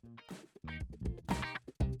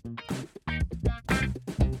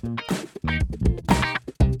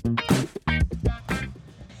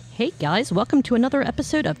Hey guys, welcome to another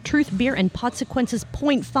episode of Truth, Beer, and Podsequences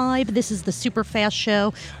Point 5. This is the Super Fast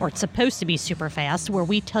Show, or it's supposed to be super fast, where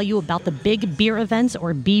we tell you about the big beer events,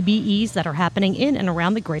 or BBEs, that are happening in and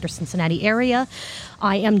around the greater Cincinnati area.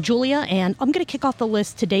 I am Julia, and I'm going to kick off the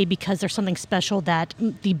list today because there's something special that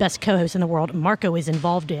the best co-host in the world, Marco, is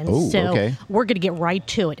involved in. Okay. We're going to get right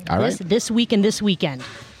to it. All right. This week and this weekend.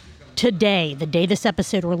 Today, the day this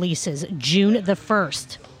episode releases, June the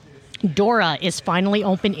 1st. Dora is finally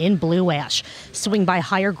open in Blue Ash. Swing by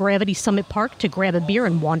Higher Gravity Summit Park to grab a beer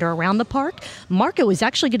and wander around the park. Marco is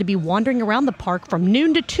actually going to be wandering around the park from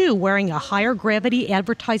noon to 2 wearing a Higher Gravity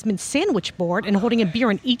advertisement sandwich board and holding a beer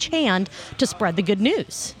in each hand to spread the good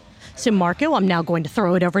news. So, Marco, I'm now going to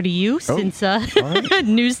throw it over to you since right.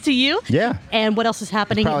 news to you. Yeah. And what else is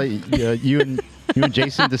happening? Probably you and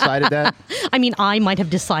Jason decided that? I mean, I might have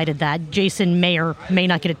decided that. Jason may or may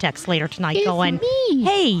not get a text later tonight going,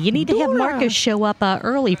 hey, you need to have Marco show up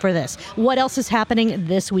early for this. What else is happening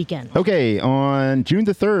this weekend? Okay, on June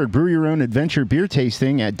the 3rd, brew your own adventure beer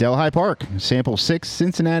tasting at Delhi Park. Sample 6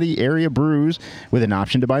 Cincinnati area brews with an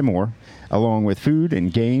option to buy more. Along with food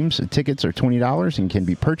and games, tickets are $20 and can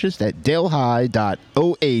be purchased at delhi.oh.us.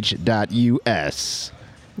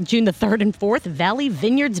 June the 3rd and 4th, Valley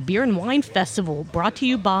Vineyards Beer and Wine Festival, brought to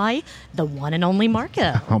you by the one and only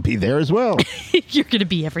Marco. I'll be there as well. You're going to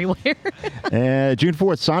be everywhere. June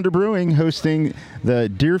 4th, Sonder Brewing hosting the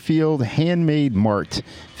Deerfield Handmade Mart.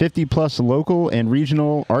 50-plus local and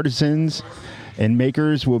regional artisans and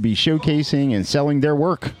makers will be showcasing and selling their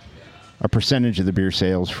work. A percentage of the beer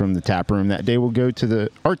sales from the tap room that day will go to the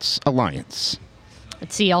Arts Alliance.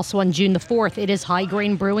 Let's see, also on June the 4th, it is High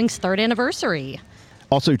Grain Brewing's 3rd anniversary.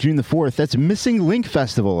 Also, June the 4th, that's Missing Link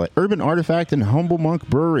Festival at Urban Artifact and Humble Monk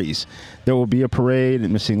Breweries. There will be a parade at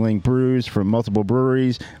Missing Link brews from multiple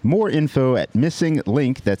breweries. More info at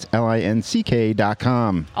MissingLink, that's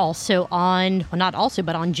LINCK.com. Also on, well, not also,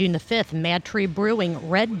 but on June the 5th, Mad Tree Brewing,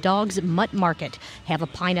 Red Dog's Mutt Market. Have a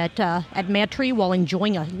pint at Mad Tree while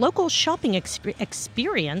enjoying a local shopping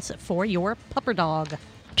experience for your pupper dog.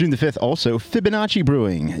 June the 5th, also, Fibonacci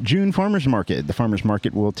Brewing, June Farmers Market. The Farmers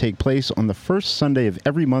Market will take place on the first Sunday of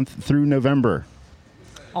every month through November.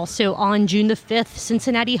 Also on June the 5th,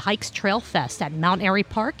 Cincinnati Hikes Trail Fest at Mount Airy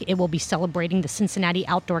Park. It will be celebrating the Cincinnati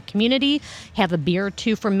outdoor community. Have a beer or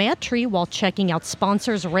two from Mad Tree while checking out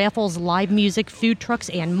sponsors, raffles, live music, food trucks,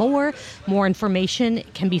 and more. More information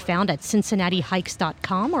can be found at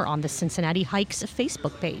cincinnatihikes.com or on the Cincinnati Hikes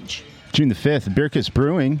Facebook page. June the 5th, Birkus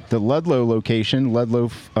Brewing, the Ludlow location, Ludlow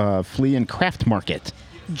Flea and Craft Market.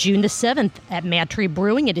 June the 7th, at Mad Tree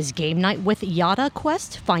Brewing, it is Game Night with Yada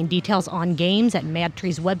Quest. Find details on games at Mad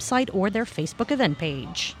Tree's website or their Facebook event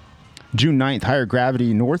page. June 9th, Higher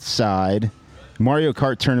Gravity Northside Mario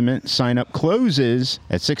Kart Tournament. Sign-up closes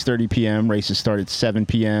at 6:30 p.m. Races start at 7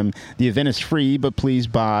 p.m. The event is free, but please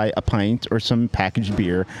buy a pint or some packaged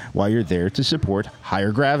beer while you're there to support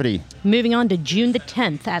Higher Gravity. Moving on to June the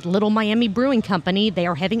 10th, at Little Miami Brewing Company, they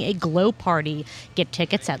are having a glow party. Get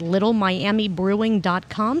tickets at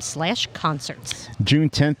littlemiamibrewing.com/concerts. June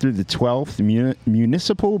 10th through the 12th,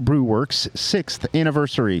 Municipal Brew Works 6th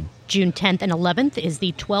anniversary. June 10th and 11th is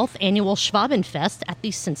the 12th annual Schwabenfest at the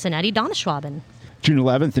Cincinnati Donnerschwaben. June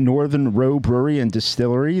 11th, the Northern Row Brewery and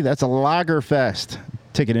Distillery. That's a Lagerfest.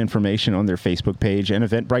 Ticket information on their Facebook page and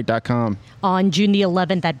eventbrite.com. On June the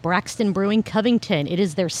 11th at Braxton Brewing Covington, it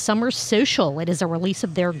is their Summer Social. It is a release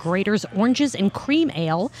of their Grater's Oranges and Cream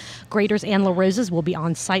Ale. Grater's and La Rosa's will be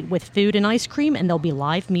on site with food and ice cream, and there'll be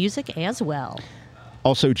live music as well.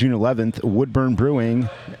 Also, June 11th, Woodburn Brewing,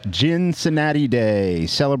 Gin-Cincinnati Day.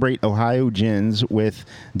 Celebrate Ohio gins with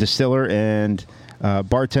distiller and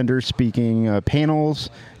bartenders speaking panels,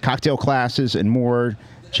 cocktail classes, and more.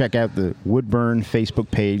 Check out the Woodburn Facebook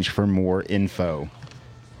page for more info.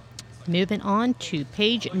 Moving on to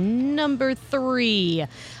page number 3.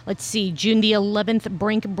 Let's see, June the 11th,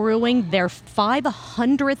 Brink Brewing, their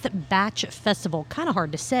 500th batch festival. Kind of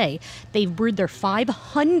hard to say. They've brewed their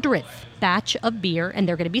 500th batch of beer, and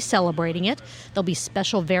they're going to be celebrating it. There'll be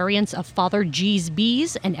special variants of Father G's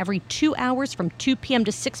Bees, and every 2 hours from 2 p.m.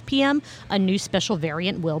 to 6 p.m., a new special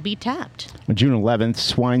variant will be tapped. June 11th,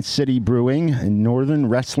 Swine City Brewing, Northern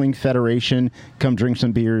Wrestling Federation. Come drink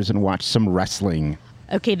some beers and watch some wrestling.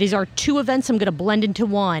 Okay, these are 2 events I'm going to blend into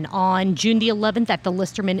one. On June the 11th at the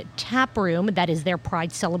Listerman Tap Room, that is their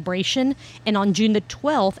Pride celebration. And on June the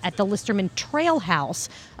 12th at the Listerman Trail House,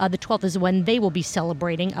 the 12th is when they will be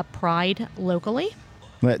celebrating a Pride locally.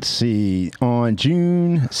 Let's see. On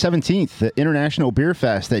June 17th, the International Beer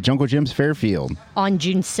Fest at Jungle Jim's Fairfield. On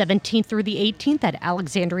June 17th through the 18th at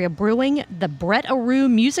Alexandria Brewing, the Brett Aru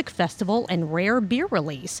Music Festival and Rare Beer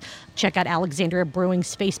Release. Check out Alexandria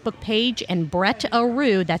Brewing's Facebook page and Brett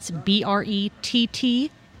Aru, that's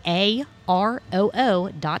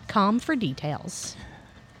BRETTAROO.com for details.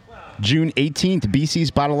 June 18th,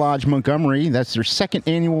 BC's Bottle Lodge Montgomery. That's their second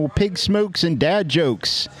annual Pig Smokes and Dad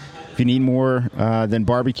Jokes. If you need more than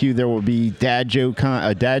barbecue, there will be a dad joke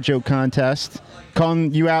contest.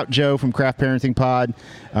 Calling you out, Joe, from Craft Parenting Pod.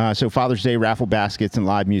 So Father's Day raffle baskets and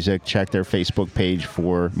live music. Check their Facebook page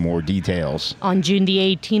for more details. On June the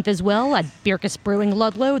 18th as well at Bierkus Brewing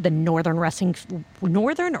Ludlow, the Northern Wrestling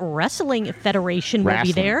Federation will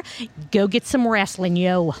be there. Go get some wrestling,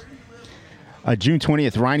 yo. June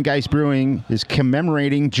 20th, Rheingeist Brewing is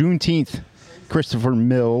commemorating Juneteenth. Christopher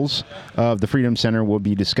Mills of the Freedom Center will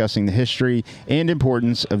be discussing the history and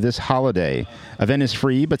importance of this holiday. Event is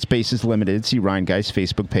free, but space is limited. See Rheingeist's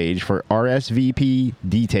Facebook page for RSVP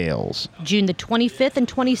details. June the 25th and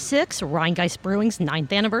 26th, Rheingeist Brewing's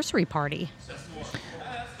 9th anniversary party.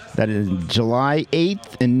 That is July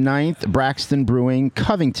 8th and 9th, Braxton Brewing,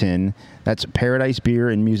 Covington. That's Paradise Beer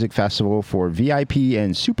and Music Festival. For VIP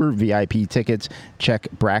and Super VIP tickets, check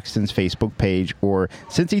Braxton's Facebook page or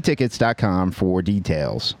CincyTickets.com for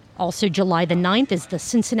details. Also, July the 9th is the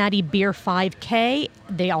Cincinnati Beer 5K.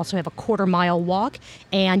 They also have a quarter-mile walk,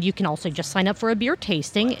 and you can also just sign up for a beer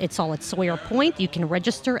tasting. It's all at Sawyer Point. You can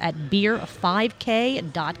register at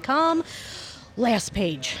beer5k.com. Last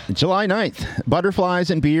page. July 9th, Butterflies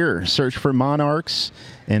and Beer. Search for monarchs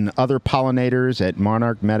and other pollinators at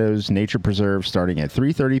Monarch Meadows Nature Preserve starting at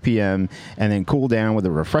 3:30 p.m. and then cool down with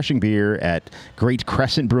a refreshing beer at Great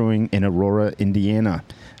Crescent Brewing in Aurora, Indiana.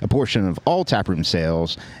 A portion of all taproom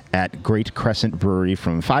sales at Great Crescent Brewery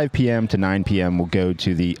from 5 p.m. to 9 p.m. will go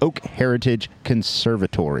to the Oak Heritage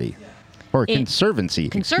Conservatory. Or Conservancy.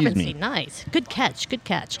 Conservancy, nice. Good catch, good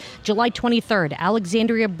catch. July 23rd,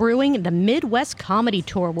 Alexandria Brewing, the Midwest Comedy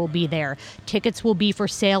Tour will be there. Tickets will be for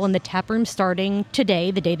sale in the taproom starting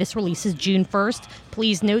today, the day this releases, June 1st.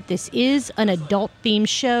 Please note this is an adult-themed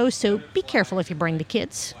show, so be careful if you bring the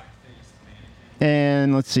kids.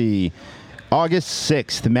 And let's see, August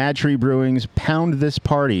 6th, Mad Tree Brewing's Pound This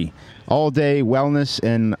Party. All-day wellness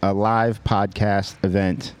and a live podcast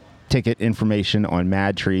event. Ticket information on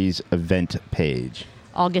Mad Tree's event page.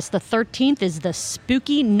 August the 13th is the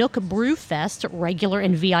Spooky Nook Brew Fest. Regular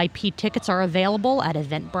and VIP tickets are available at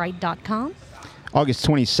eventbrite.com. August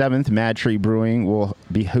 27th, Mad Tree Brewing will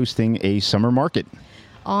be hosting a summer market.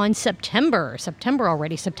 On September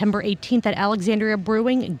 18th at Alexandria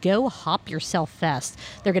Brewing, Go Hop Yourself Fest.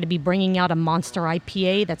 They're going to be bringing out a Monster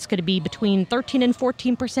IPA that's going to be between 13 and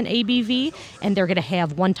 14% ABV, and they're going to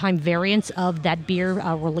have one-time variants of that beer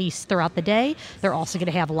released throughout the day. They're also going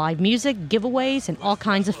to have live music, giveaways, and all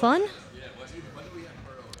kinds of fun.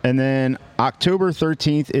 And then October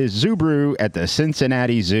 13th is Zoo Brew at the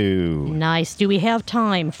Cincinnati Zoo. Nice. Do we have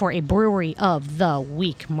time for a brewery of the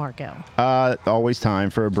week, Marco? Always time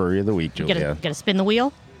for a brewery of the week, Julia. Got to spin the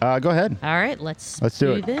wheel? Go ahead. All right, let's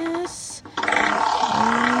do it. This.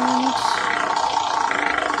 And...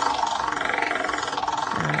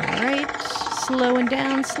 all right, slowing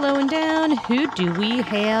down. Who do we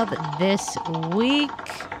have this week?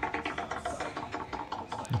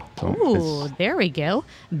 Ooh, there we go.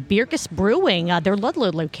 Bierkus Brewing, their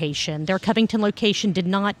Ludlow location. Their Covington location did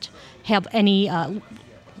not have any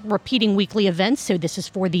repeating weekly events, so this is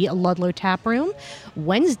for the Ludlow Tap Room.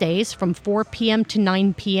 Wednesdays from 4 p.m. to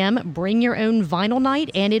 9 p.m., bring your own vinyl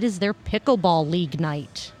night, and it is their pickleball league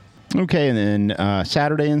night. Okay, and then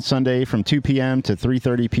Saturday and Sunday from 2 p.m. to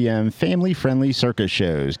 3:30 p.m., family-friendly circus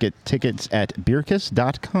shows. Get tickets at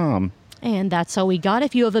beerkus.com. And that's all we got.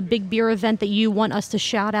 If you have a big beer event that you want us to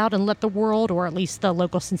shout out and let the world, or at least the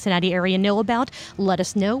local Cincinnati area, know about, let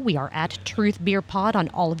us know. We are at Truth Beer Pod on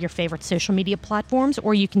all of your favorite social media platforms,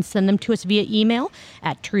 or you can send them to us via email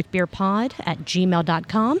at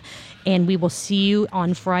truthbeerpod@gmail.com. And we will see you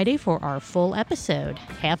on Friday for our full episode.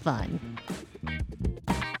 Have fun.